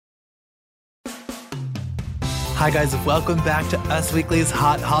Hi, guys. Welcome back to Us Weekly's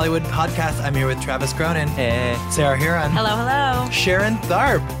Hot Hollywood podcast. I'm here with Travis Cronin. Hey. Sarah Huron. Hello, hello. Sharon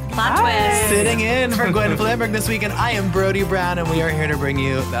Tharp. Plot twist. Sitting in for Gwen Flamberg this week. And I am Brody Brown, and we are here to bring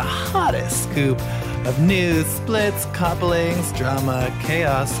you the hottest scoop of news, splits, couplings, drama,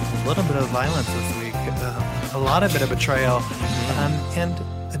 chaos, a little bit of violence this week, a lot of bit of betrayal, and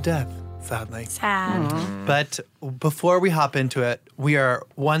a death. Sadly. Sad. But before we hop into it, we are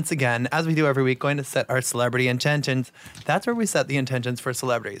once again, as we do every week, going to set our celebrity intentions. That's where we set the intentions for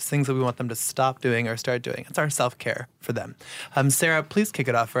celebrities, things that we want them to stop doing or start doing. It's our self-care for them. Sarah, please kick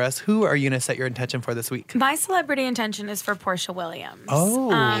it off for us. Who are you going to set your intention for this week? My celebrity intention is for Portia Williams.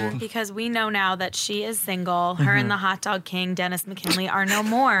 Oh. Because we know now that she is single. Her and the hot dog king, Dennis McKinley, are no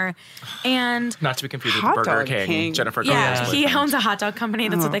more. And Not to be confused with the Burger King. Jennifer yeah, Gomez. he owns a hot dog company.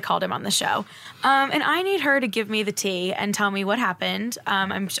 That's what they called him on the show. And I need her to give me the tea and tell me what happened.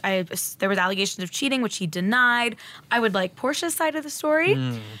 There was allegations of cheating, which he denied. I would like Portia's side of the story.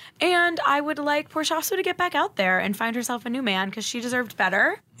 And I would like Portia also to get back out there and find herself a new man because she deserved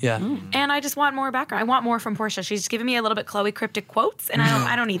better. Yeah. And I just want more background. I want more from Portia. She's giving me a little bit Chloe cryptic quotes, and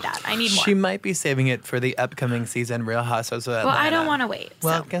I don't need that. I need more. She might be saving it for the upcoming season, Real Housewives of Atlanta. Well, I don't want to wait.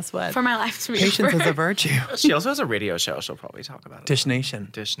 Well, so, guess what? For my life to be Patience over. is a virtue. She also has a radio show. She'll probably talk about it. Dish Nation.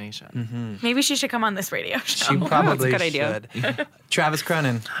 Dish Nation. Maybe she should come on this radio show. She probably That's a good idea. should. Travis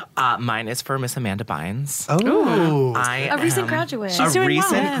Cronin. Mine is for Miss Amanda Bynes. Oh. A recent graduate. A doing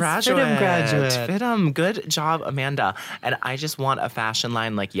recent well. Yes, graduate. Fit 'em graduate. Fit 'em. Good job, Amanda. And I just want a fashion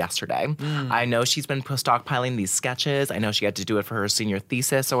line like yesterday. I know she's been stockpiling these sketches. I know she had to do it for her senior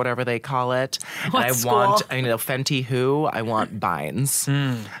thesis or whatever they call it. What and school? Fenty Who. I want Bynes,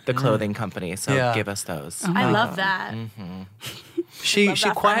 the clothing company. So Yeah. give us those. I love that. She love that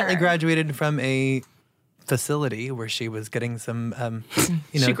for quietly her. graduated from a facility where she was getting some,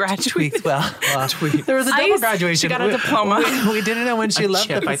 She graduated? tweaks. Well, there was a double graduation. She got a diploma. We didn't know when she left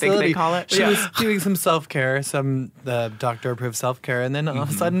chip, the I think facility. they call it. She was doing some self-care, the doctor-approved self-care, and then all of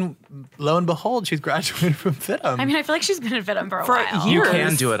a sudden, lo and behold, she's graduated from FITM. I mean, I feel like she's been in FITM for a For while. years. You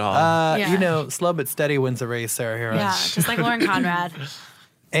can do it all. Yeah. Slow but steady wins the race, Sarah Huron. Yeah, just like Lauren Conrad.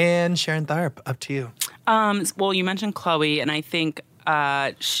 And Sharon Tharp, up to you. Well, you mentioned Chloe, and I think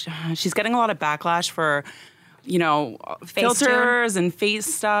she's getting a lot of backlash for, filters and face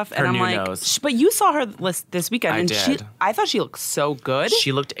stuff. And I'm new like, nose. but you saw her this weekend, I and did. I thought she looked so good.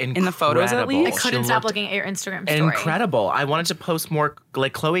 She looked incredible. In the photos, at least? I couldn't stop looking at your Instagram story. Incredible. I wanted to post more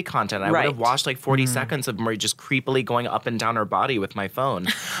like Chloe content. I would have Right. watched like 40 seconds of me just creepily going up and down her body with my phone.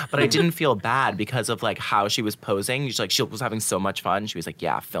 But I didn't feel bad because of like how she was posing. She was having so much fun. She was like,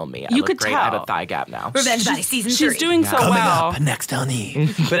 yeah, film me. I You look could great. I have a tell. thigh gap now. Revenge Body season 3. She's doing so Coming well. up next on E.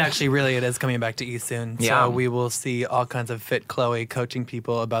 But actually, really, it is coming back to E soon. Yeah. So we will see all kinds of fit Chloe coaching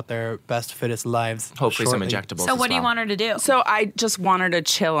people about their best, fittest lives. Hopefully shortly. some injectables. So as what do you well. want her to do? So I just want her to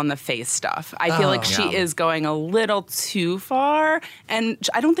chill on the face stuff. I feel like she Yeah. is going a little too far, and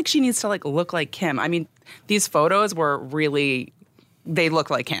I don't think she needs to look like Kim. I mean, these photos were really. They look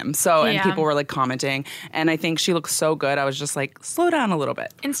like him. So, and Yeah. people were commenting, and I think she looks so good. I was just like, slow down a little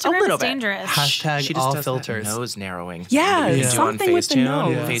bit. Instagram a little is bit. dangerous. Hashtag She just all does filters. that nose narrowing. Yeah, that you can do on something with the Facetune.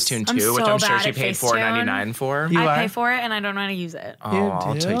 nose. Yeah. Facetune I'm 2, which so I'm sure bad she at paid Facetune. $4.99 for. You I are? pay for it and I don't know how to use it. Oh,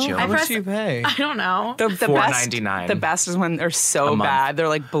 I'll teach you. How much press- do you pay? I don't know. The $4.99. The best is when they're so A month. bad.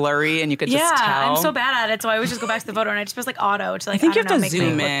 They're blurry, and you could just Yeah, tell. I'm so bad at it, so I always just go back to the photo and I just press auto to I think you have to make zoom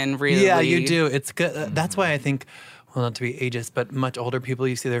things look- in really. Yeah, you do. It's good. That's why I think, well, not to be ageist, but much older people,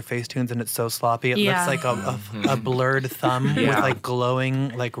 you see their Facetunes and it's so sloppy. It Yeah. looks like a blurred thumb with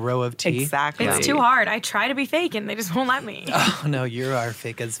glowing row of teeth. Exactly. It's too hard. I try to be fake and they just won't let me. Oh, no, you are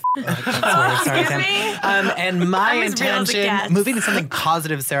fake as sorry, Sam. me? And my I'm as real as it intention, gets. moving to something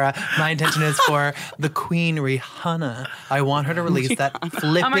positive, Sarah, my intention is for the Queen Rihanna. I want her to release that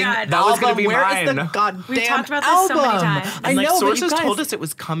flipping God. album. That was gonna be Where is the mine. goddamn We've talked about this so album? many times. I And, know, but you sources guys, told us it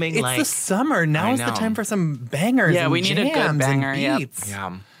was coming it's the summer. Now is the know. time for some bangers. Yeah, and we need a good jams banger, and yep. beats.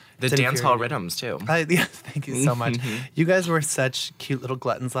 Yeah. The It's dance hall infuriating. rhythms too. Yes, thank you so much. You guys were such cute little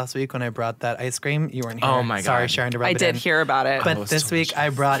gluttons last week when I brought that ice cream. You weren't here. Oh, my Sorry, God. Sharon, to rub I it did in. hear about it. But Oh, it's this week I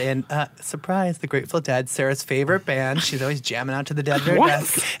brought in, surprise, the Grateful Dead, Sarah's favorite band. She's always jamming out to the Dead. What?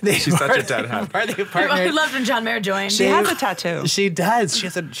 She's such a deadhead. They I partnered. loved when John Mayer joined. she has a tattoo. She does. She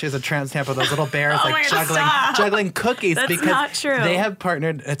has a tramp stamp with those little bears Oh my God, stop. juggling cookies. That's because not true. They have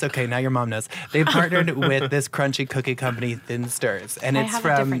partnered. It's okay. Now your mom knows. They partnered with this crunchy cookie company, Thin Stirs, and I it's have a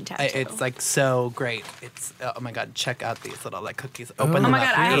from different tattoo. It's like so great. It's oh my god, check out these little like cookies. Open Oh them my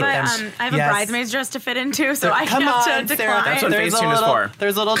up. god, I eat them. have a Yes. bridesmaid's dress to fit into, so I Come have on, to Sarah. decline. That's what There's a Facetune is little, for.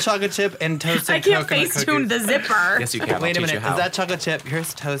 there's a little chocolate chip and toasted I can't coconut Facetune cookies. the zipper. Yes, you can. Wait I'll a teach you minute. how. Is that chocolate chip?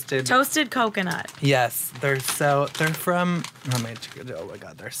 Here's toasted. Toasted coconut. Yes, they're from. Oh my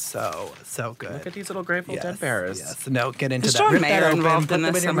god, they're so good. Look at these little Grateful Dead bears. Yes. No, get into Is that. John Rip Mayer that open, involved put in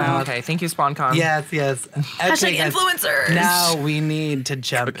them this your somehow? mouth. Okay, thank you, SpawnCon. Yes. Hashtag guys, influencers. Now we need to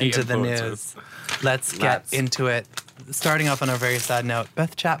jump Cookie into the influencers. news. Let's get Let's. into it. Starting off on a very sad note,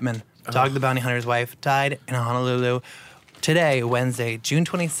 Beth Chapman, Dog the Bounty Hunter's wife, died in Honolulu. Today, Wednesday, June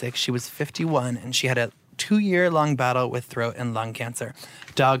 26th, she was 51, and she had a 2-year-long battle with throat and lung cancer.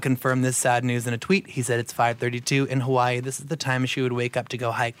 Dog confirmed this sad news in a tweet. He said it's 5:32 in Hawaii. This is the time she would wake up to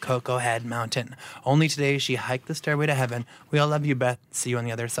go hike Cocoa Head Mountain. Only today, she hiked the stairway to heaven. We all love you, Beth. See you on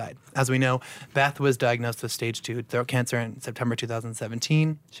the other side. As we know, Beth was diagnosed with stage 2 throat cancer in September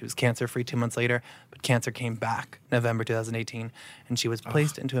 2017. She was cancer-free 2 months later, but cancer came back November 2018, and she was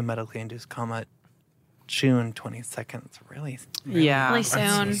placed into a medically induced coma June 22nd. It's really Yeah. Really That's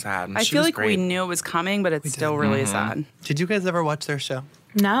so soon. sad. I She feel was like we great. knew it was coming, but it's still really sad. Did you guys ever watch their show?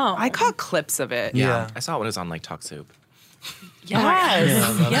 No. I caught clips of it. Yeah. I saw it when it was on like Talk Soup.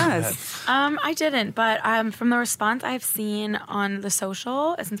 Yes. Yes. I didn't, but from the response I've seen on the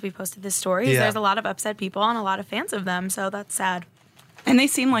social since we posted this story, Yeah. there's a lot of upset people and a lot of fans of them, so that's sad. And they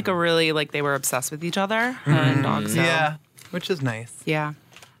seem like they were obsessed with each other, her and Dog. So. Yeah, which is nice. Yeah.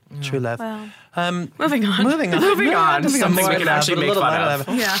 True love. Well, Um, moving on. Moving on. Moving on. Some Something more we can love, actually but a make little fun lighter of.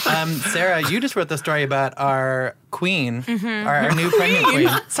 love. Yeah. Sarah, you just wrote the story about our queen, our new pregnant queen.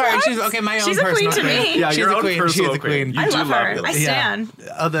 Sorry, she's okay. My own She's a queen personal to me. Yeah, she's your a own queen. personal She's a queen. queen. I You do love love her. Billy. I stan.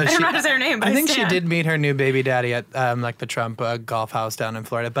 Although I don't know how to say her name, but I think she stan. did meet her new baby daddy at like the Trump golf house down in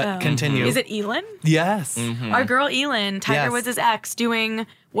Florida. But continue. Is it Elin? Yes. Our girl Elin, Tiger Yes. Woods' ex, doing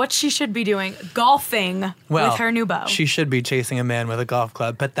what she should be doing, golfing Well, with her new beau. She should be chasing a man with a golf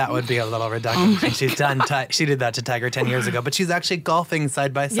club, but that would be a little reductive. And she's done. She did that to Tiger 10 years ago, but she's actually golfing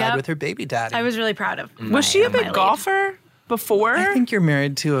side by side Yep. with her baby daddy. I was really proud of. Was she a my big lead. golfer before? I think you're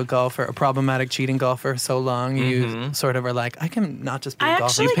married to a golfer, a problematic cheating golfer, so long you sort of are like, I can not just be I a golfer.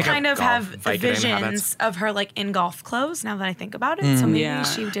 actually You pick up kind of golf have Vicodin visions habits. of her like in golf clothes now that I think about it. So maybe Yeah.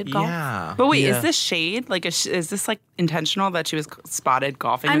 she did golf. Yeah. But wait, Yeah. is this shade? Like, is this like intentional that she was spotted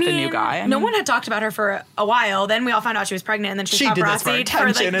golfing I with mean, a new guy? I no mean, one had talked about her for a while. Then we all found out she was pregnant, and then she She was did this for paparazzi'd for like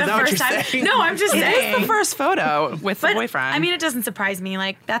attention, is the that what first you're time. saying? No, I'm just It saying. is the first photo with the But, boyfriend. I mean, it doesn't surprise me.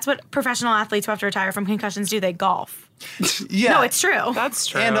 Like that's what professional athletes who have to retire from concussions do. They golf. Yeah. No, it's true. that's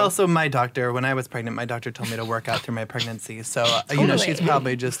true. And also, my doctor, when I was pregnant, my doctor told me to work out through my pregnancy. So, you know, she's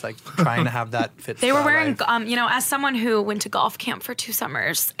probably just like trying to have that fit. They were style wearing, life. as someone who went to golf camp for 2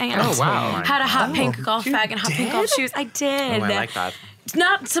 summers and Oh, wow. had a hot pink golf you bag and hot pink golf did? shoes. I did. Oh, I like that.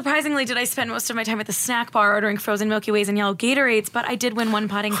 Not surprisingly, did I spend most of my time at the snack bar ordering frozen Milky Ways and yellow Gatorades, but I did win one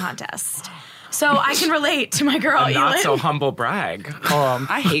putting contest. So I can relate to my girl, A not Elin. so humble brag.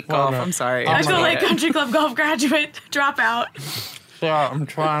 I hate golf. I'm sorry. Echo Lake it. Country Club golf graduate dropout. Yeah, I'm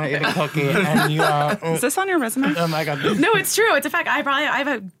trying to eat a cookie, and you Is this on your resume? oh my god. No, it's true. It's a fact. I have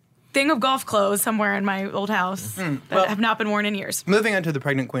a thing of golf clothes somewhere in my old house that have not been worn in years. Moving on to the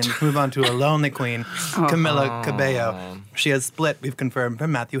pregnant queen, let's move on to a lonely queen, Camila Cabello. She has split, we've confirmed,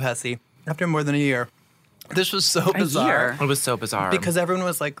 from Matthew Hesse after more than a year. This was so bizarre. year? It was so bizarre. Because everyone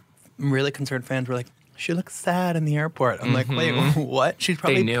was like, really concerned fans were like, she looks sad in the airport. I'm like, wait, what? She's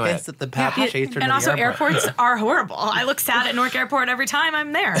probably knew pissed it. that the pappy chased her to And the also, airport. airports are horrible. I look sad at Newark Airport every time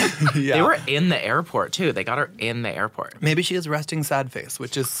I'm there. Yeah. They were in the airport too. They got her in the airport. Maybe she has resting sad face,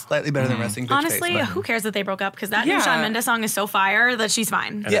 which is slightly better than resting bitch Honestly, face. who cares that they broke up? Because that new Yeah. Shawn Mendes song is so fire that she's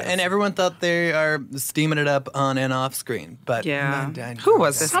fine. Yeah, and everyone thought they are steaming it up on and off screen. But Yeah. I- Who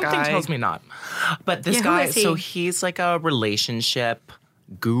was this Something guy? tells me not. But this Yeah, who guy, is he? so he's like a relationship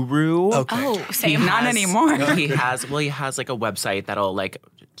guru. Okay. Oh, same. Not anymore. He has like a website that'll like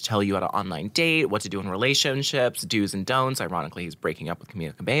tell you how to online date, what to do in relationships, do's and don'ts. Ironically, he's breaking up with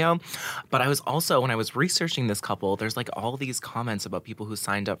Camila Cabello. But I was also, when I was researching this couple, there's like all these comments about people who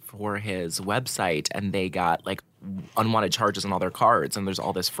signed up for his website and they got like unwanted charges on all their cards, and there's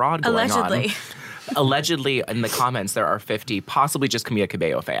all this fraud going Allegedly. on. Allegedly, in the comments, there are 50, possibly just Camila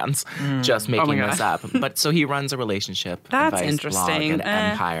Cabello fans, just making my this up. But so he runs a relationship That's advice blog interesting. and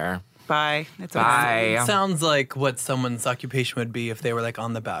empire. bye. It's Bye. Sounds like what someone's occupation would be if they were like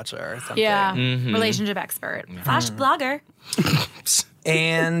on The Bachelor or something. Yeah. Relationship expert. Slash blogger.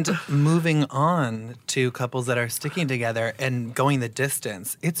 And moving on to couples that are sticking together and going the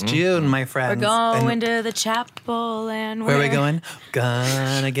distance. It's June, my We're friends. going and to the chapel and where are we going?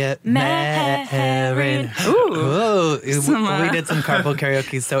 Gonna get married. Ooh. We did some carpool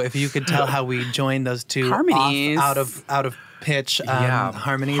karaoke, so if you could tell how we joined those two Harmonies. out of pitch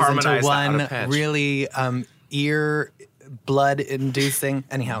harmonies Harmonize into that out one of pitch. really ear blood inducing.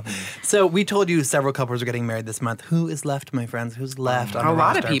 Anyhow, so we told you several couples are getting married this month. Who is left, my friends? Who's left on A the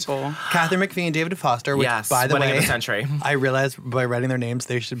lot of roster? people. Catherine McPhee and David Foster, which, Yes, by the wedding way, of the century. I realized by writing their names,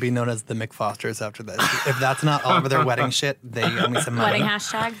 they should be known as the McFosters after this. If that's not all over their wedding shit, they owe me some money. Wedding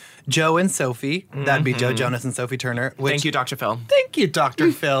hashtag. Joe and Sophie. That'd be Joe Jonas and Sophie Turner. Which, Thank you, Dr. Phil. Thank you,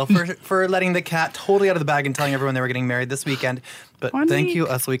 Dr. Phil, for letting the cat totally out of the bag and telling everyone they were getting married this weekend. But thank you,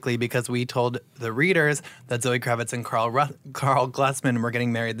 Us Weekly, because we told the readers that Zoe Kravitz and Carl Glassman were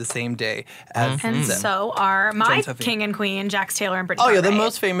getting married the same day as And them. so are my and Sophie. king and queen, Jax Taylor and Brittany. Oh, yeah, the Cartwright.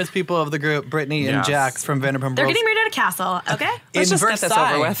 most famous people of the group, Brittany and Yes. Jax from Vanderpump They're Rules. getting married at a castle, okay? Let's just get this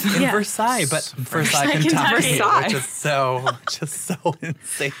over with. In Yeah. Versailles, but Versailles, Kentucky, Kentucky. which is so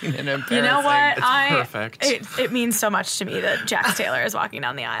insane and embarrassing. You know what? perfect. It means so much to me that Jax Taylor is walking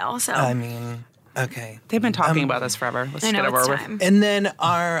down the aisle. So I mean, okay. They've been talking about this forever. Let's I just know get it it's over with. time. And then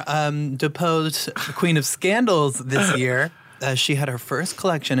our deposed Queen of Scandals this year, she had her first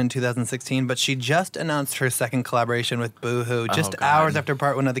collection in 2016, but she just announced her second collaboration with Boohoo just God. hours after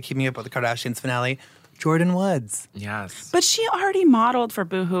part one of the Keeping Up with the Kardashians finale. Jordan Woods. Yes. But she already modeled for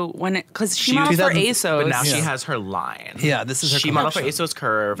Boohoo because she modeled for 2000 ASOS. But now she Yeah. has her line. Yeah, this is her She modeled for collection. ASOS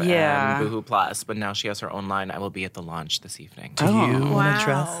Curve Yeah. and Boohoo Plus, but now she has her own line. I will be at the launch this evening. Do you want to Wow.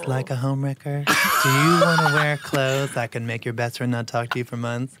 dress like a homewrecker? Do you want to wear clothes that can make your best friend not talk to you for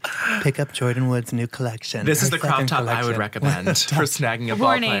months? Pick up Jordan Wood's new collection. This her is the crop second top I would collection. recommend for snagging a ball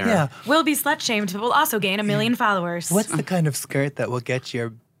warning. player. Yeah. We'll be slut shamed, but we'll also gain 1 million followers. What's the kind of skirt that will get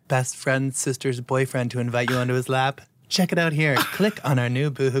your best friend's sister's boyfriend to invite you onto his lap? Check it out here. Click on our new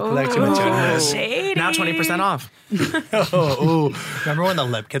Boohoo collection with Jordan Woods. Shady. Now 20% off. Oh, remember when the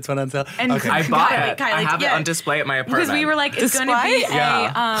lip kits went on sale? And Okay. I bought Kylie- it. I have it yeah. on display at my apartment. Because we were like, it's going to be Display?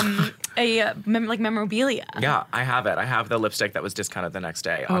 like memorabilia. Yeah, I have it. I have the lipstick that was discounted the next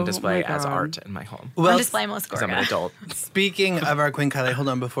day on display my as God. art in my home. On display, Melissa Because I'm an Gorga. adult. Speaking of our Queen Kylie, hold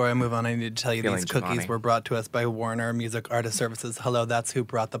on before I move on. I need to tell you Feeling these cookies Giovanni. were brought to us by Warner Music Artist Services. Hello, that's who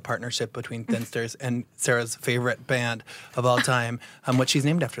brought the partnership between Thinsters and Sarah's favorite band of all time, what she's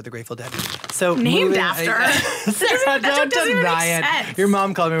named after, the Grateful Dead. So Named moving- after? Sarah, That don't doesn't even deny make it. sense. Your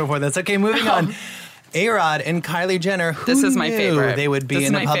mom called me before this. Okay, moving on. A-Rod and Kylie Jenner. Who This is my knew favorite. They would be This is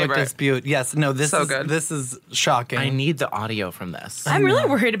in a my public favorite. dispute. Yes, no, this So is good. This is shocking. I need the audio from this. I'm really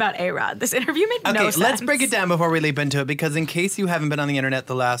worried about A-Rod. This interview made Okay, no sense. let's break it down before we leap into it, because in case you haven't been on the internet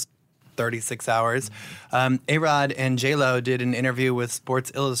the last 36 hours, A-Rod and J-Lo did an interview with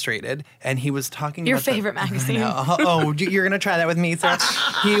Sports Illustrated, and he was talking Your about the- favorite magazine. Oh, you're going to try that with me, sir?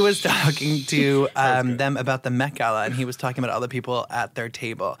 He was talking to them about the Met Gala, and he was talking about all the people at their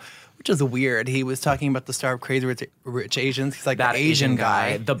table, which is weird. He was talking about the star of Crazy Rich Asians. He's like That the Asian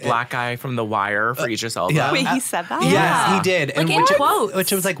guy. the black guy from The Wire for Idris Elba. yeah. Wait, he said that? Yes, Yeah. he did. Like in quotes.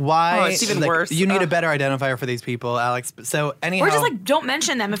 Which was like, why? Oh, it's even like, worse. You need a better identifier for these people, Alex. So anyhow. Or just like, don't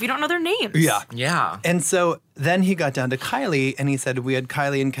mention them if you don't know their names. Yeah. Yeah. And so then he got down to Kylie, and he said, we had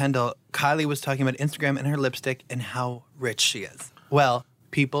Kylie and Kendall. Kylie was talking about Instagram and her lipstick and how rich she is. Well,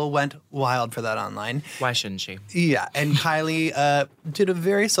 people went wild for that online. Why shouldn't she? Yeah, and Kylie did a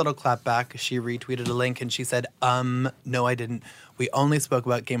very subtle clap back. She retweeted a link, and she said, no, I didn't. We only spoke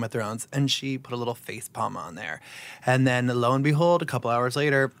about Game of Thrones. And she put a little face palm on there. And then, lo and behold, a couple hours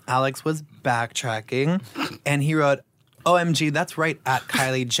later, Alex was backtracking, and he wrote, OMG, that's right, at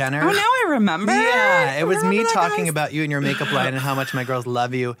Kylie Jenner. Oh, now I remember. Yeah, it was me Remember that, talking guys? about you and your makeup line and how much my girls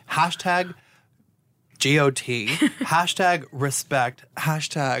love you. Hashtag GOT. Hashtag respect.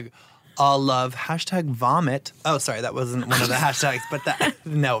 Hashtag all love. Hashtag vomit. Oh, sorry, that wasn't one of the hashtags, but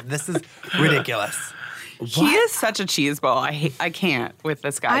no, this is ridiculous. He is such a cheeseball. I can't with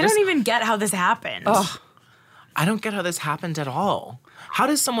this guy. I Just- don't even get how this happened. I don't get how this happened at all. How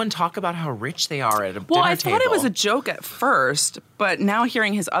does someone talk about how rich they are at a Well, dinner I thought it table? was a joke at first, but now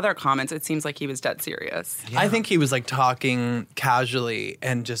hearing his other comments, it seems like he was dead serious. I think he was like talking casually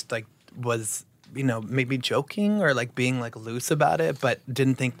and just like was, maybe joking or like being like loose about it, but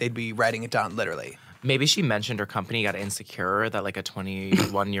didn't think they'd be writing it down literally. Maybe she mentioned her company got insecure that like a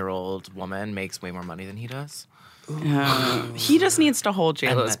 21-year-old woman makes way more money than he does. He just needs to hold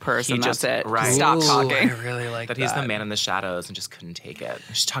JLo's purse and that's it. Right. Stop talking. I really like That he's the man in the shadows and just couldn't take it.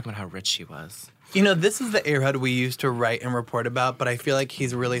 She's talking about how rich she was. You know, this is the A-Rod we used to write and report about, but I feel like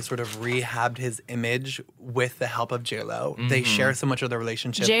he's really sort of rehabbed his image with the help of J-Lo. They share so much of their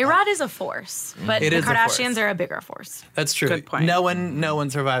relationship. J-Rod is a force, but It the is a force. Kardashians are a bigger force. That's true. Good point. No one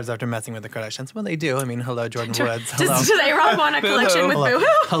survives after messing with the Kardashians. Well, they do. I mean, hello, Jordan Woods. Hello. Does A-Rod want a collection with Boohoo?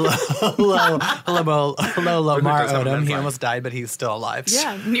 Hello, Lamar Does have a Odom. men's He line. almost died, but he's still alive.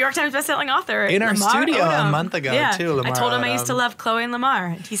 Yeah, New York Times bestselling author. In our Lamar studio a Odom. month ago, yeah. too, Lamar I told him I used to Odom. love Chloe and Lamar.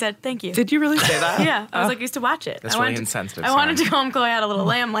 And he said, thank you. Did you really say that? Yeah, I was like, I used to watch it. That's I really wanted insensitive, I wanted Sarah. to call him Chloe had a little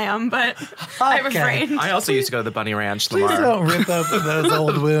lamb, but I Okay. refrained. I also used to go to the Bunny Ranch, Please Lamar. don't rip up those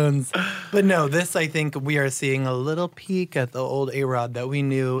old wounds. But no, this, I think, we are seeing a little peek at the old A-Rod that we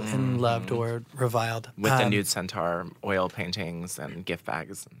knew and loved or reviled. With the nude centaur oil paintings and gift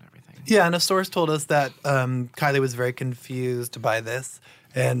bags and everything. Yeah, and a source told us that Kylie was very confused by this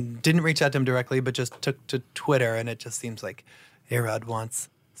and didn't reach out to him directly, but just took to Twitter, and it just seems like A-Rod wants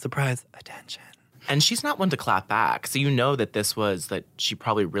surprise attention. And she's not one to clap back. So you know that that she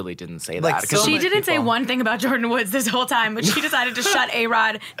probably really didn't say Like, that. so She many didn't say people. one thing about Jordan Woods this whole time, but she decided to shut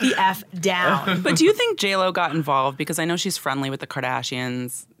A-Rod the F down. But do you think JLo got involved? Because I know she's friendly with the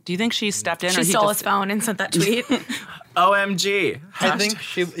Kardashians. Do you think she stepped in? She or he stole just, his phone and sent that tweet. OMG. I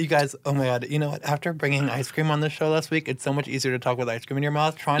think you guys, oh my God, you know what? After bringing ice cream on the show last week, it's so much easier to talk with ice cream in your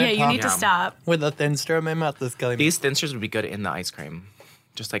mouth. Trying Yeah, to you talk need to stop. with a thin stir in my mouth is killing me. These thinsters would be good in the ice cream.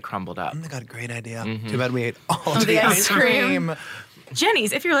 Just like crumbled up. Oh my God, great idea. Too bad we ate all the the ice ice cream. cream.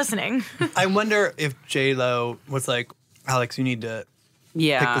 Jenny's, if you're listening. I wonder if J-Lo was like, Alex, you need to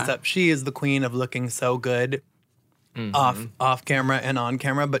Yeah. pick this up. She is the queen of looking so good off camera and on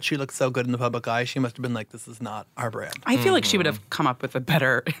camera, but she looks so good in the public eye. She must have been like, this is not our brand. I feel like she would have come up with a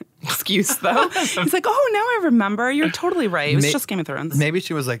better excuse, though. It's like, oh, now I remember. You're totally right. It was just Game of Thrones. Maybe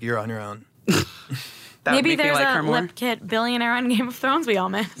she was like, you're on your own. That would Maybe make me there's like her a more. lip kit billionaire on Game of Thrones we all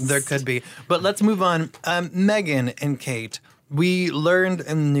miss. There could be. But let's move on. Meghan and Kate. We learned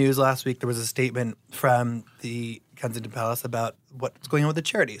in the news last week there was a statement from the Kensington Palace about what's going on with the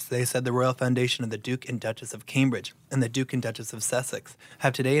charities. They said the Royal Foundation of the Duke and Duchess of Cambridge and the Duke and Duchess of Sussex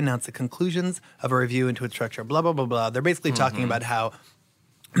have today announced the conclusions of a review into its structure, blah, blah, blah, blah. They're basically talking about how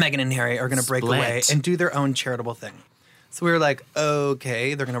Meghan and Harry are going to break Split. away and do their own charitable thing. So we were like,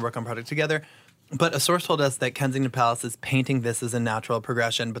 okay, they're going to work on projects together. But a source told us that Kensington Palace is painting this as a natural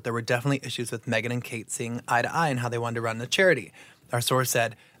progression, but there were definitely issues with Meghan and Kate seeing eye to eye and how they wanted to run the charity. Our source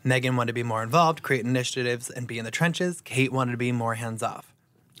said Meghan wanted to be more involved, create initiatives, and be in the trenches. Kate wanted to be more hands-off.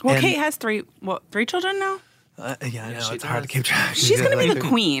 Well, And- Kate has three children now? Yeah, I know, she it's hard to does. keep track. She's going to be like the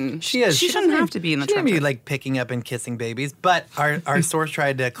queen. She is. She shouldn't have to be in the She shouldn't be trenches. like picking up and kissing babies. But our source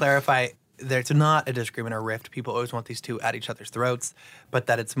tried to clarify there's not a disagreement or rift. People always want these two at each other's throats, but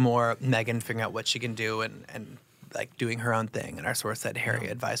that it's more Meghan figuring out what she can do and like doing her own thing. And our source said Harry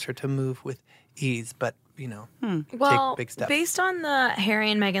advised her to move with ease, but Well, take big steps. based on the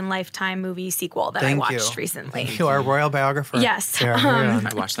Harry and Meghan Lifetime movie sequel that I Thank watched you. recently. Thank you, our royal biographer. Yes. Sarah Huron.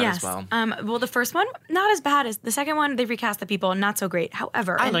 I watched that Yes. as well. Well, the first one, not as bad as the second one. They recast the people, not so great.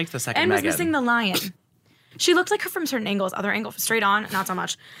 However, I liked the second and was Meghan. missing the lion. She looked like her from certain angles. Other angle, straight on, not so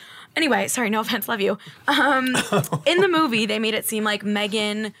much. Anyway, sorry, no offense, love you. In the movie, they made it seem like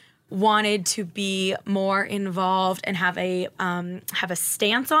Meghan wanted to be more involved and have a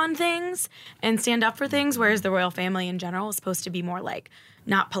stance on things and stand up for things, whereas the royal family in general is supposed to be more like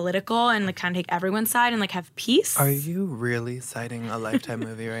not political and like kind of take everyone's side and like have peace. Are you really citing a Lifetime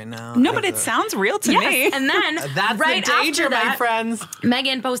movie right now? No, but as it a- sounds real to Yes, me. and then That's right the danger, after that, my friends.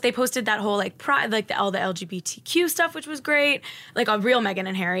 Meghan they posted that whole like pride, like all the LGBTQ stuff, which was great, like a real Meghan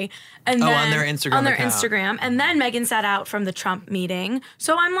and Harry. And Oh, then, on their Instagram On their account. Instagram, and then Meghan sat out from the Trump meeting.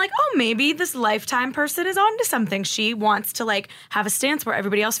 So I'm like, oh, maybe this Lifetime person is onto something. She wants to like have a stance where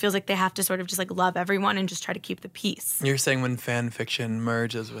everybody else feels like they have to sort of just like love everyone and just try to keep the peace. You're saying when fan fiction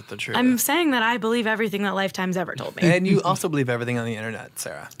merges with the truth. I'm saying that I believe everything that Lifetime's ever told me. And you also believe everything on the internet,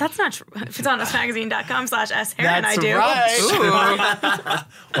 Sarah. That's not true. If it's on usmagazine.com/sHarren, I do. right.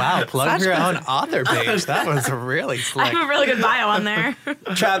 Wow, plug your own author page. That was really I slick. have a really good bio on there.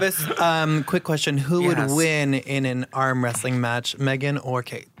 Travis, quick question. Who Yes. would win in an arm wrestling match, Meghan or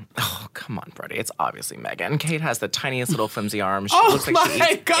Kate? Oh, come come on, Brody. It's obviously Megan. Kate has the tiniest little flimsy arms. She Oh looks like she my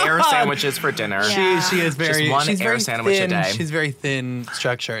eats God. air sandwiches for dinner. Yeah. She is very. Just one she's air very sandwich thin. a day. She's very thin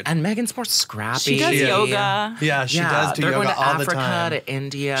structured. And Megan's more scrappy. She does yoga. Yeah, she does do they're yoga going to all Africa, the time. to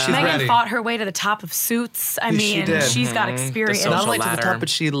India. She's Megan ready. fought her way to the top of Suits. I She mean, did. she's got experience. The Not social only to the ladder. top, but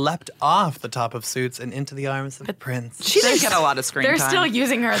she leapt off the top of Suits and into the arms of Prince. She didn't get a lot of screen They're time. still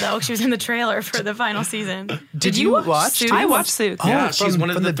using her though. She was in the trailer for the final season. Did you watch? Suits? I watched Suits. Yeah, Oh, she's from- one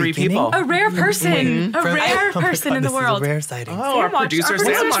of from the the three beginning? people. A rare person. A rare person in the world. This is a rare sighting. Oh, our Sam watched- producer our Sam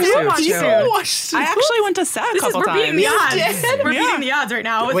producer watched Sam watched Suits. Suits. watch Suits? I actually went to set a couple We're beating times. the odds. We're beating the odds right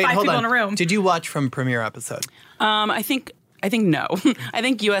now with Wait, 5 hold people on. in a room. Did you watch from premiere episode? I think no. I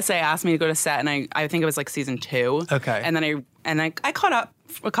think USA asked me to go to set, and I think it was like season 2. Okay. And then I caught up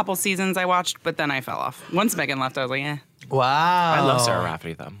a couple seasons I watched, but then I fell off. Once Megan left, I was like, eh. Wow. I love Sarah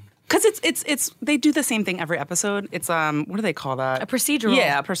Rafferty, though. Because it's they do the same thing every episode. It's what do they call that? A procedural.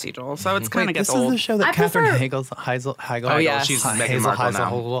 Yeah, a procedural. So it's kind of Wait, gets this old. is the show that I Catherine prefer- Hagel. Oh, yeah. She's Ha- Meghan Hazel Markle now.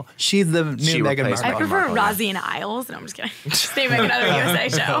 Hagel. She's the new She Meghan replaced Markle. I prefer Markle, yeah. Rosie and Isles. No, I'm just kidding. Just name another USA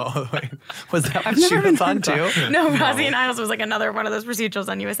show. Oh, wait. Was that what she was on too? No, Rosie and Isles was like another one of those procedurals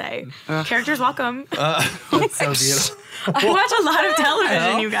on USA. Characters welcome. That's so beautiful. I watch a lot of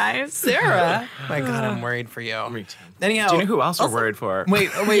television, you guys. Sarah. My God, I'm worried for you. Me too. Anyhow, Do you know who else we're worried for? Wait,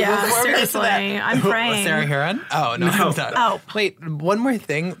 Yeah, before we get to seriously. that- I'm praying. Sarah Heron? Oh, no. I'm not. Oh. Wait, one more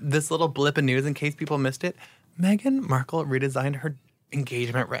thing. This little blip of news in case people missed it. Meghan Markle redesigned her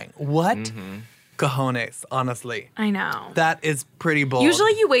engagement ring. What cojones, honestly. I know. That is pretty bold.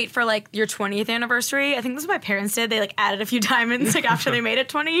 Usually you wait for like your 20th anniversary. I think this is what my parents did. They like added a few diamonds like after they made it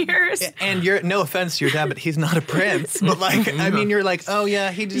 20 years. And you're, no offense to your dad, but he's not a prince. But like, I mean, you're like, oh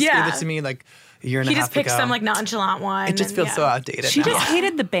yeah, he just Yeah. gave it to me like a year and He a half just picked ago. some like nonchalant one. It just and, feels yeah. so outdated She now. just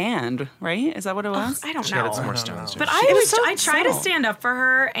hated the band, right? Is that what it was? I don't She know. added some more I don't stones. know. But It was so I try to subtle. stand up for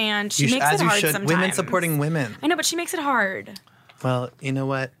her, and she makes as it you hard should. sometimes. Women supporting women. I know, but she makes it hard. Well, you know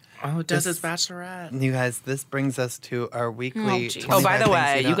what? Oh, does his bachelorette? You guys, this brings us to our weekly. geez. Oh, by 25 the things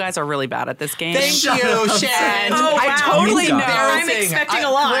way, know. you guys are really bad at this game. Thank you, Shan. Oh, I wow. totally You know. guys. I'm expecting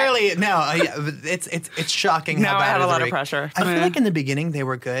a lot. Clearly, no. Yeah, but it's shocking. No, how I bad had it a is lot of week. pressure. I feel like in the beginning they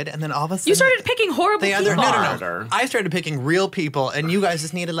were good, and then all of a sudden You started picking horrible the people. other. No. I started picking real people, and you guys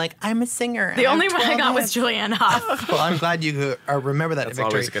just needed like I'm a singer. The only one I got was Julianne Hough. Well, I'm glad you remember that That's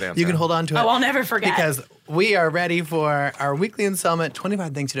victory. always a good answer. You can hold on to it. Oh, I'll never forget. Because we are ready for our weekly installment,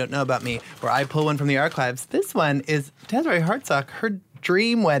 25 Things You Don't Know About Me, where I pull one from the archives. This one is Desiree Hartsock, her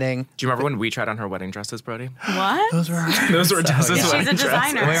dream wedding. Do you remember when we tried on her wedding dresses, Brody? What? Those were Those were Tessa's She's a wedding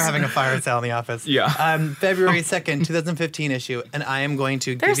designer. We were having a fire sale in the office. Yeah. February 2nd, 2015 issue, and I am going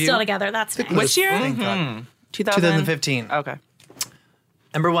to They're give you still together. That's nice. Which year? Thank God. 2015. 2015. Okay.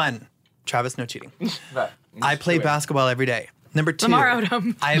 Number 1, Travis No Cheating. I play basketball every day. Number 2, Lamar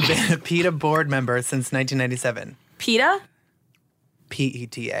Odom. I have been a PETA board member since 1997. PETA?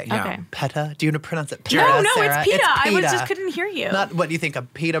 PETA. Yeah. Okay. PETA? Do you want to pronounce it? No, PETA, no, Sarah? it's PETA. I was PETA. just couldn't hear you. Not what do you think, a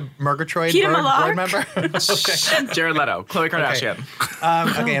PETA Murgatroyd PETA board Malark? member? Okay. Jared Leto, Khloe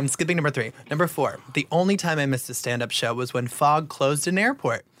Kardashian. Okay, I'm skipping number 3. Number 4, the only time I missed a stand-up show was when Fog closed an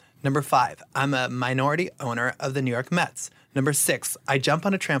airport. Number 5, I'm a minority owner of the New York Mets. Number 6, I jump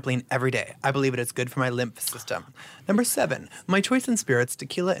on a trampoline every day. I believe it is good for my lymph system. Number 7, my choice in spirits,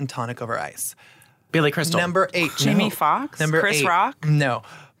 tequila and tonic over ice. Billy Crystal. Number 8, Jamie no. Foxx? Number Chris 8, Rock? No.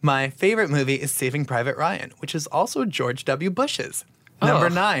 My favorite movie is Saving Private Ryan, which is also George W. Bush's.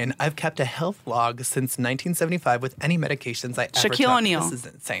 Number 9, I've kept a health log since 1975 with any medications I ever Shaquille took. O'Neal. This is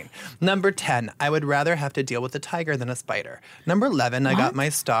insane. Number 10, I would rather have to deal with a tiger than a spider. Number 11, I got my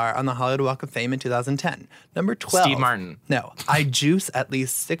star on the Hollywood Walk of Fame in 2010. Number 12, Steve Martin. No, I juice at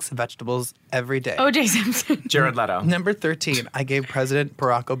least 6 vegetables every day. O.J. Simpson. Jared Leto. Number 13, I gave President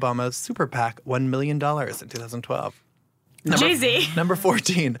Barack Obama's super PAC $1 million in 2012. Jay-Z. Number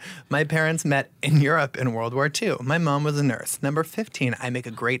 14, my parents met in Europe in World War II. My mom was a nurse. Number 15, I make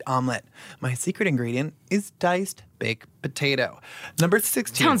a great omelet. My secret ingredient is diced baked potato. Number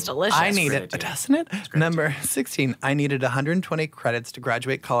 16, Sounds delicious. I needed, Great idea. doesn't it? Number 16, I needed 120 credits to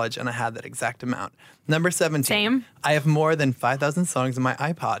graduate college, and I had that exact amount. Number 17, Same. I have more than 5,000 songs in my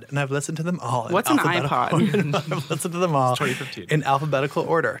iPod, and I've listened to them all. in What's an alphabetical iPod? order. I've listened to them all 2015. in alphabetical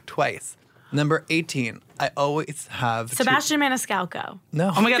order twice. Number 18, I always have Sebastian Maniscalco.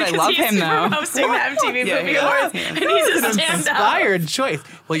 No. Oh my God, I Because love he's him though. hosting the MTV Yeah, Movie yeah. Awards, and he's a stand-up Inspired choice.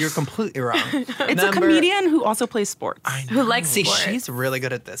 Well, you're completely wrong. It's a comedian who also plays sports. who likes See, sports. she's really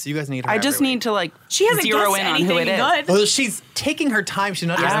good at this. You guys need her. I just every week. need to like She hasn't zero guessed in on who it anything is. good. Well, she's taking her time. She's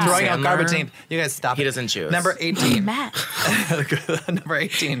not just Adam throwing out Sandler. garbage names. You guys stop. He it. doesn't choose. Number 18. Matt. Number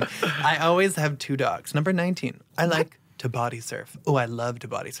 18. I always have 2 dogs. Number 19. I like to body surf. Oh, I love to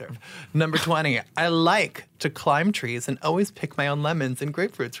body surf. Number 20, I like to climb trees and always pick my own lemons and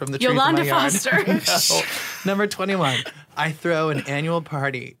grapefruits from the trees in my Yolanda yard. Foster. No. Number 21, I throw an annual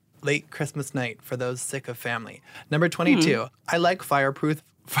party late Christmas night for those sick of family. Number 22, I like fireproof.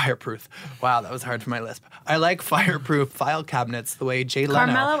 Wow, that was hard for my lisp. I like fireproof file cabinets the way Jay Leno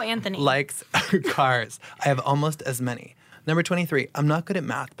Carmelo Anthony likes cars. I have almost as many. Number 23, I'm not good at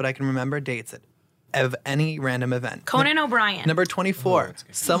math, but I can remember dates of any random event. Conan O'Brien. Number 24,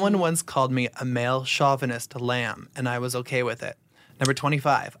 someone once called me a male chauvinist lamb, and I was okay with it. Number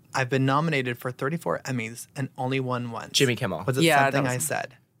 25, I've been nominated for 34 Emmys and only won once. Jimmy Kimmel. Was it Yeah, something that I was-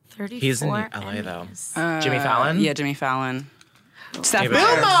 said? 34 He's in LA though. Emmys. Jimmy Fallon? Yeah, Jimmy Fallon. Steph David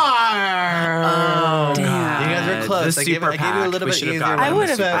Miller. Oh, Damn. You guys were close. The I gave super you a PAC. little We bit should have easier. gotten one. I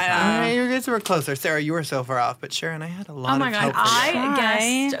would've- So, I- you guys were closer. Sarah, you were so far off. But Sharon, I had a lot Oh my of God. help for you. I Try.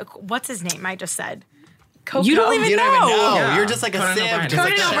 guessed, what's his name I just said? Coco. You don't even You don't even know. Yeah. You're just like a Conan sieve. O'Brien. Just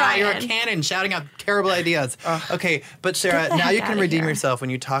like Conan you're a O'Brien. cannon shouting out terrible ideas. Okay, but Sarah, the now heck you can outta redeem here. yourself when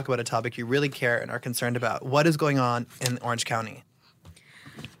you talk about a topic you really care and are concerned about. What is going on in Orange County?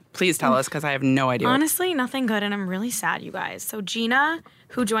 Please tell us, because I have no idea. Honestly, nothing good, and I'm really sad, you guys. So Gina,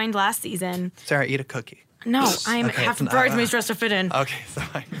 who joined last season, Sarah, eat a cookie. no, I'm Okay, half it's not- bridesmaids dressed to fit in. Okay,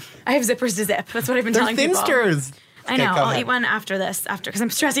 sorry. I have zippers to zip. That's what I've been They're telling people. Thinsters. I Okay, know. go I'll ahead. eat one after because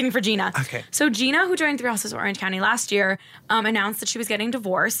I'm stress eating for Gina. Okay. So Gina, who joined Three Houses of Orange County last year, announced that she was getting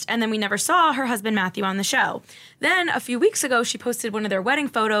divorced, and then we never saw her husband Matthew on the show. Then a few weeks ago, she posted one of their wedding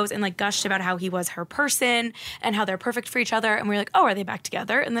photos and like gushed about how he was her person and how they're perfect for each other. And we were like, oh, are they back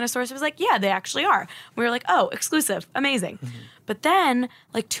together? And then a source was like, yeah, they actually are. We were like, oh, exclusive, amazing. But then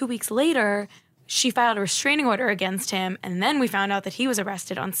like 2 weeks later, she filed a restraining order against him, and then we found out that he was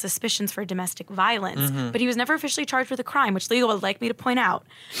arrested on suspicions for domestic violence. But he was never officially charged with a crime, which legal would like me to point out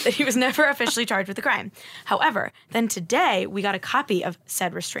that he was never officially charged with a crime. However, then today we got a copy of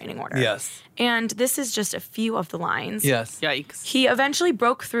said restraining order. Yes. And this is just a few of the lines. Yes. Yikes. He eventually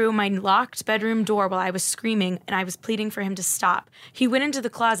broke through my locked bedroom door while I was screaming, and I was pleading for him to stop. He went into the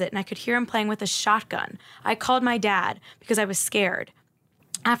closet, and I could hear him playing with a shotgun. I called my dad because I was scared.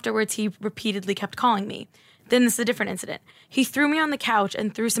 Afterwards, he repeatedly kept calling me. Then this is a different incident. He threw me on the couch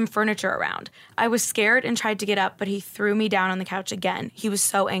and threw some furniture around. I was scared and tried to get up, but he threw me down on the couch again. He was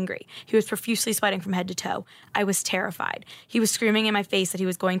so angry. He was profusely sweating from head to toe. I was terrified. He was screaming in my face that he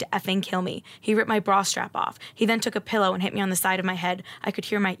was going to effing kill me. He ripped my bra strap off. He then took a pillow and hit me on the side of my head. I could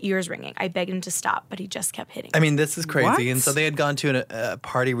hear my ears ringing. I begged him to stop, but he just kept hitting me. I mean, this is crazy. What? And so they had gone to a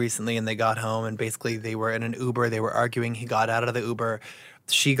party recently, and they got home, and basically they were in an Uber. They were arguing. He got out of the Uber.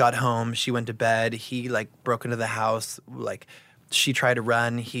 She got home. She went to bed. He like broke into the house. Like she tried to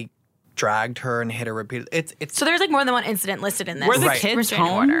run. He dragged her and hit her repeatedly. It's So there's like more than one incident listed in this. Were the Right. kids Restraining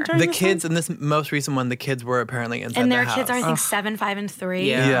home? order. during the this kids in this most recent one. The kids were apparently inside And the their house. kids are, I think, 7, 5, and 3.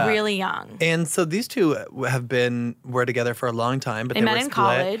 Yeah. Yeah. Really young. And so these two were together for a long time, but They they met were in split.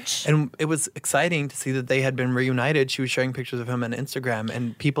 college. And it was exciting to see that they had been reunited. She was sharing pictures of him on Instagram,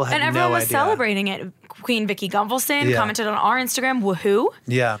 and people had And everyone no was idea. celebrating it. Queen Vicky Gunvalson Yeah. commented on our Instagram, woohoo.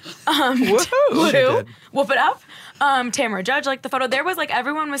 Yeah, Woohoo. did. Whoop it up. Tamara Judge liked the photo. There was like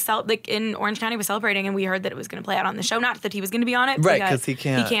everyone was like in Orange County was celebrating, and we heard that it was going to play out on the show. Not that he was going to be on it, right, because he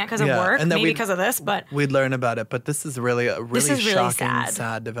can't. He can't because Yeah. of work. And then Maybe we'd- because of this, but we'd learn about it. But this is really a This is really shocking,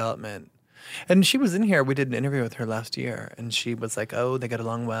 sad. development. And she was in here. We did an interview with her last year, and she was like, "Oh, they get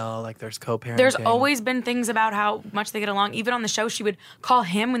along well. Like there's co-parenting." there's always been things about how much they get along. Even on the show, she would call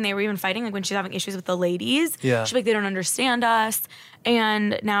him when they were even fighting, like when she's having issues with the ladies. Yeah. She'd be like, they don't understand us.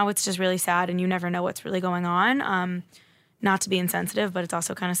 And now it's just really sad, and you never know what's really going on. Not to be insensitive, but it's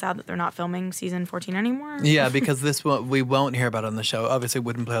also kind of sad that they're not filming season 14 anymore. Yeah, because this one we won't hear about on the show. Obviously, it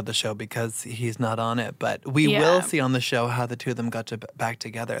wouldn't play on the show because he's not on it. But we Yeah. will see on the show how the two of them got back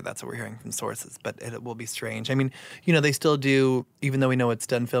together. That's what we're hearing from sources. But it will be strange. I mean, they still do, even though we know it's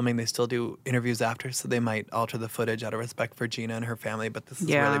done filming, they still do interviews after. So they might alter the footage out of respect for Gina and her family. But this is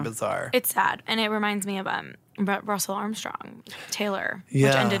Yeah. really bizarre. It's sad, and it reminds me of Russell Armstrong, Taylor, which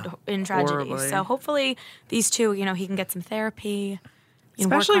Yeah. ended in tragedy. Horribly. So hopefully these two, he can get some therapy. Work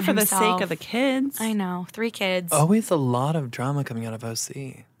Especially on for the himself. sake of the kids. I know, 3 kids. Always a lot of drama coming out of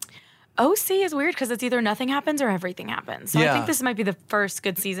OC. OC is weird because it's either nothing happens or everything happens. So I Yeah. think this might be the first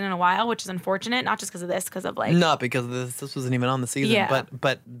good season in a while, which is unfortunate, not just because of this, because of like Not because of this wasn't even on the season, Yeah.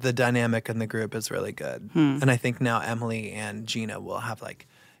 but the dynamic in the group is really good. And I think now Emily and Gina will have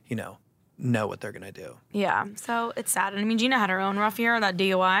know what they're gonna do. Yeah, so it's sad. And I mean, Gina had her own rough year, that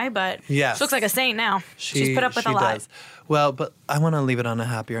DUI, but Yes. she looks like a saint now. She's put up with a lot. Does. Well, but I want to leave it on a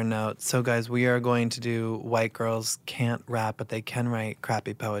happier note. So, guys, we are going to do White Girls Can't Rap, but they can write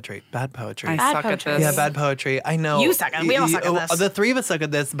crappy poetry. Bad poetry. I Bad suck poetry. at this. Yeah, bad poetry. I know. You suck at it. We all suck at this. The three of us suck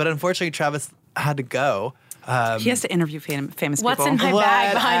at this, but unfortunately, Travis had to go. He has to interview famous What's people. in my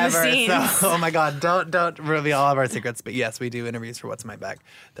bag behind the Whatever. scenes? So, oh my God, don't reveal all of our secrets. But yes, we do interviews for What's in My Bag.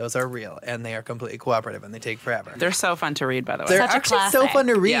 Those are real, and they are completely cooperative, and they take forever. They're so fun to read, by the way. They're Such a actually so classic. fun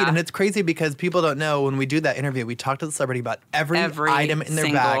to read, Yeah. and it's crazy because people don't know when we do that interview, we talk to the celebrity about every item in their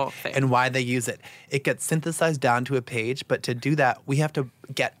single bag thing. and why they use it. It gets synthesized down to a page, but to do that, we have to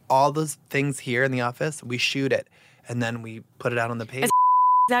get all those things here in the office. We shoot it, and then we put it out on the page.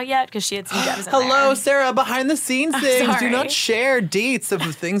 Out yet? Because she had some gems in Hello, there. Sarah. Behind the scenes things. Do sorry. not share deets of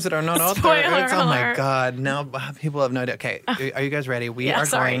things that are not out there. Spoiler Oh my alert. God! Now people have no idea. Okay, are you guys ready? We Yeah, are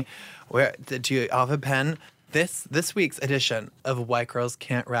sorry. going. Do you all have a pen? This week's edition of White Girls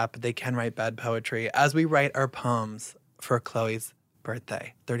Can't Rap, but they can write bad poetry. As we write our poems for Chloe's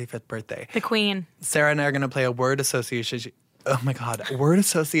birthday, 35th birthday. The queen. Sarah and I are going to play a word association. Oh my God, a word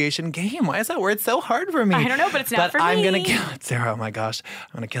association game. Why is that word so hard for me? I don't know, but it's not for I'm gonna me. kill Sarah. Oh my gosh,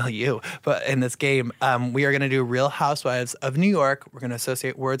 I'm gonna kill you. But in this game, we are gonna do Real Housewives of New York. We're gonna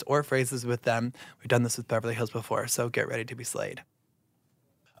associate words or phrases with them. We've done this with Beverly Hills before, so get ready to be slayed.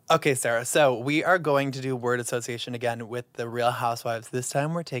 Okay, Sarah. So we are going to do word association again with the Real Housewives. This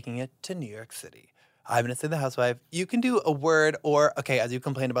time we're taking it to New York City. I'm gonna say the housewife. You can do a word or, okay, as you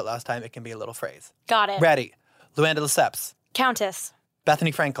complained about last time, it can be a little phrase. Got it. Ready? Luanda Lesseps. Countess.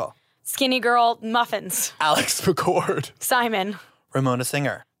 Bethany Frankel. Skinny girl muffins. Alex McCord. Simon. Ramona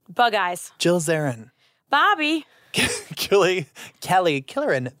Singer. Bug eyes. Jill Zarin. Bobby. Kelly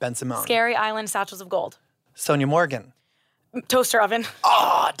Killerin Ben Simone. Scary island satchels of gold. Sonia Morgan. Toaster oven.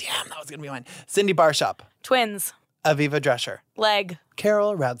 Oh, damn, that was going to be mine. Cindy Barshop. Twins. Aviva Drescher. Leg.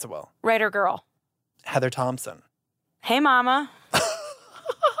 Carol Radziwill. Writer girl. Heather Thompson. Hey mama.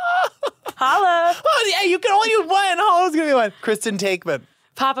 Holla. Oh, yeah, you can only use one. Oh, it's going to be one. Kristen Takeman.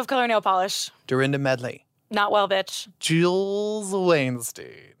 Pop of color nail polish. Dorinda Medley. Not well, bitch. Jules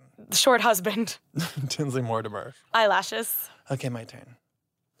Weinstein. Short husband. Tinsley Mortimer. Eyelashes. Okay, my turn.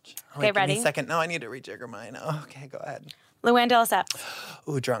 Oh, Okay, wait, give me ready? a second. No, I need to rejigger mine. Oh, okay, go ahead. Luann Lesseps.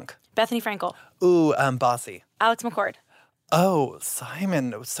 Ooh, drunk. Bethany Frankel. Ooh, bossy. Alex McCord. Oh,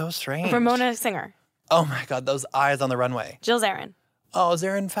 Simon. It was so strange. Ramona Singer. Oh my God, those eyes on the runway. Jill Zarin. Oh,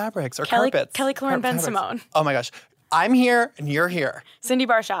 Zarin fabrics or Kelly carpets. Cloran Ben Fabrics. Simone. Oh my gosh. I'm here and you're here. Cindy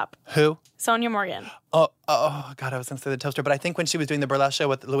Barshop. Who? Sonia Morgan. Oh God, I was going to say the toaster, but I think when she was doing the burlesque show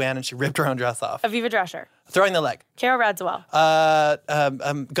with Luann and she ripped her own dress off. Aviva Drescher. Throwing the leg. Carol Radziwill.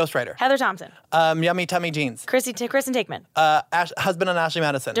 Ghostwriter. Heather Thompson. Yummy Tummy Jeans. Kristen Takeman. Husband on Ashley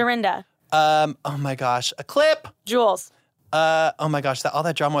Madison. Dorinda. Oh my gosh. A clip. Jules. Oh my gosh, all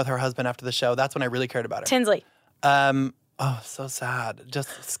that drama with her husband after the show, that's when I really cared about her. Tinsley. Oh, so sad. Just,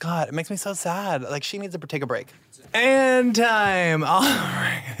 Scott, it makes me so sad. Like, she needs to take a break. And time. All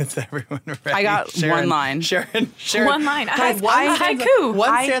right. Is everyone ready? I got one line. Sharon. One line. Guys, I haiku. One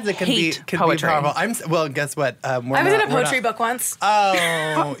I stanza can be hate poetry. powerful. Well, guess what? I was in a poetry book once.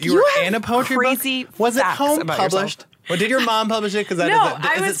 Oh, you You were have in a poetry crazy book? Was it facts home about published? Well, did your mom publish it? Because No,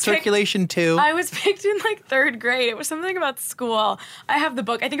 I is it was circulation too? I was picked in like third grade. It was something about school. I have the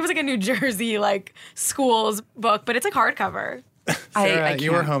book. I think it was like a New Jersey like schools book, but it's like hardcover. Sarah, I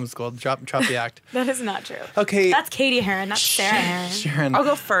you were can't. homeschooled. Drop the act. That is not true. Okay. That's Katie Heron, not Sarah Heron. Sharon. I'll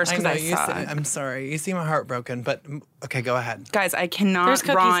go first 'cause know, I you suck. I'm sorry. You seem heartbroken, but okay, go ahead. Guys, I cannot There's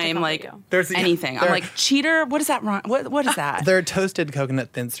cookies to rhyme come like for you. There's- anything. I'm there- like, cheater? What does that rhyme? What is that? They're toasted coconut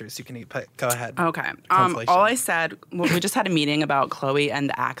thinsters you can eat. But go ahead. Okay. Consolation. All I said, we just had a meeting about Chloe and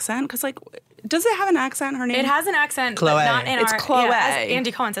the accent. Because, like, does it have an accent, her name? It has an accent, Chloe. but not in It's our. Chloe. Yeah, as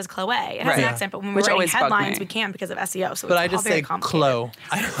Andy Cohen says Chloe. It has Right. an Yeah. accent, but when Which we're writing always bugged headlines, me. we can't because of SEO. So But it's I all just very say complicated. Chloe.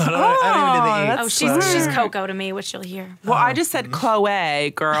 I don't even do the E. Oh, she's Coco to me, which you'll hear. Well, I just said Chloe,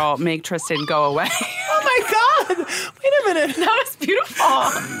 girl, make Tristan go away. Oh my God! Wait a minute. That was beautiful.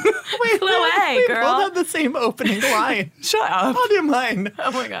 Wait, Chloe, we girl. both have the same opening line. Shut up. I'll do mine.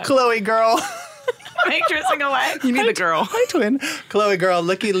 Oh my God. Chloe girl. Make Tristan go away. You need the girl. Hi, twin. Chloe girl,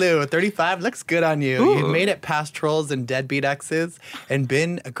 looky Lou, 35, looks good on you. Ooh. You've made it past trolls and deadbeat exes and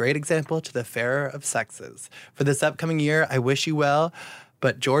been a great example to the fairer of sexes. For this upcoming year, I wish you well,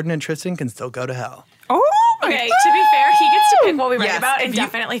 but Jordan and Tristan can still go to hell. Oh Okay, to be fair, he gets to pick what we write Yes, about, and if you-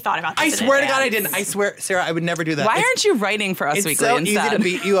 definitely thought about this. I in swear to God I advance. didn't. I swear, Sarah, I would never do that. Why aren't you writing for Us It's Weekly so instead? easy to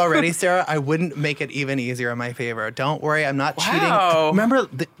beat you already, Sarah. I wouldn't make it even easier in my favor. Don't worry, I'm not cheating. Wow. Remember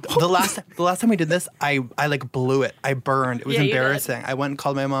the last time we did this, I like blew it. I burned. It was Yeah, you did. embarrassing. I went and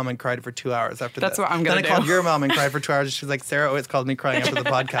called my mom and cried for 2 hours after That's this. what I'm gonna Then I do. called your mom and cried for 2 hours. She was like, Sarah always called me crying after the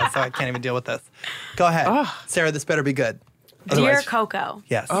podcast, so I can't even deal with this. Go ahead, Sarah. This better be good. Dear Otherwise- Coco,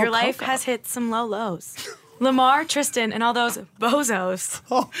 Yes. your Oh, life has hit some low lows. Lamar, Tristan, and all those bozos.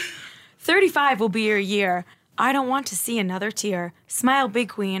 Oh. 35 will be your year. I don't want to see another tear. Smile, big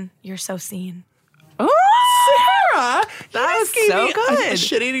queen. You're so seen. Ooh, Sarah, that was so good.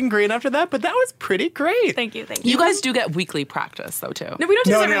 Shit-eating green after that, but that was pretty great. Thank you, thank you. You guys do get weekly practice though too. No, we don't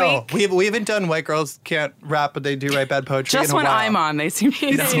do this every No, week. we haven't done White Girls Can't Rap, but they do write bad poetry. Just in a when while. I'm on, they seem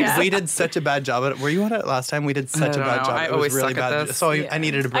You know, Yeah. we did such a bad job at it. Were you on it last time? We did such a don't bad know. job. I It was always really suck at bad. this. So I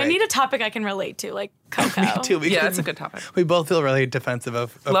needed a break. I need a topic I can relate to, like Coco. Me too. Yeah, that's a good topic. We both feel really defensive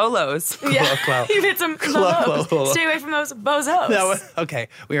of Low lows. Yeah, Clo. you've hit some Clo. lows. Stay away from those bozos. That was, okay,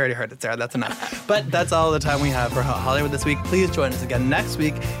 we already heard it, Sarah. That's enough. But that's all the time we have for Hollywood this week. Please join us again next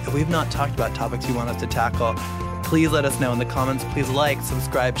week. If we've not talked about topics you want us to tackle, please let us know in the comments. Please like,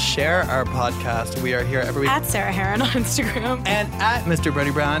 subscribe, share our podcast. We are here every week. At Sarah Heron on Instagram. And at Mr.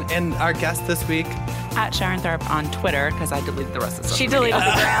 Brody Brown. And our guest this week, At Sharon Tharp on Twitter because I deleted the rest of the She social media.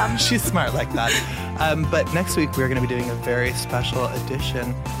 deleted the gram. she's smart like that. But next week, we're going to be doing a very special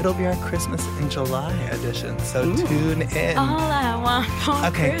edition. It'll be our Christmas in July edition. So tune in. All I want for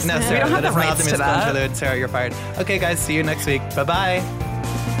Okay, Christmas. no, Sarah, don't have that the is not rights the to musical that. interlude. Sarah, you're fired. Okay, guys, see you next week. Bye-bye.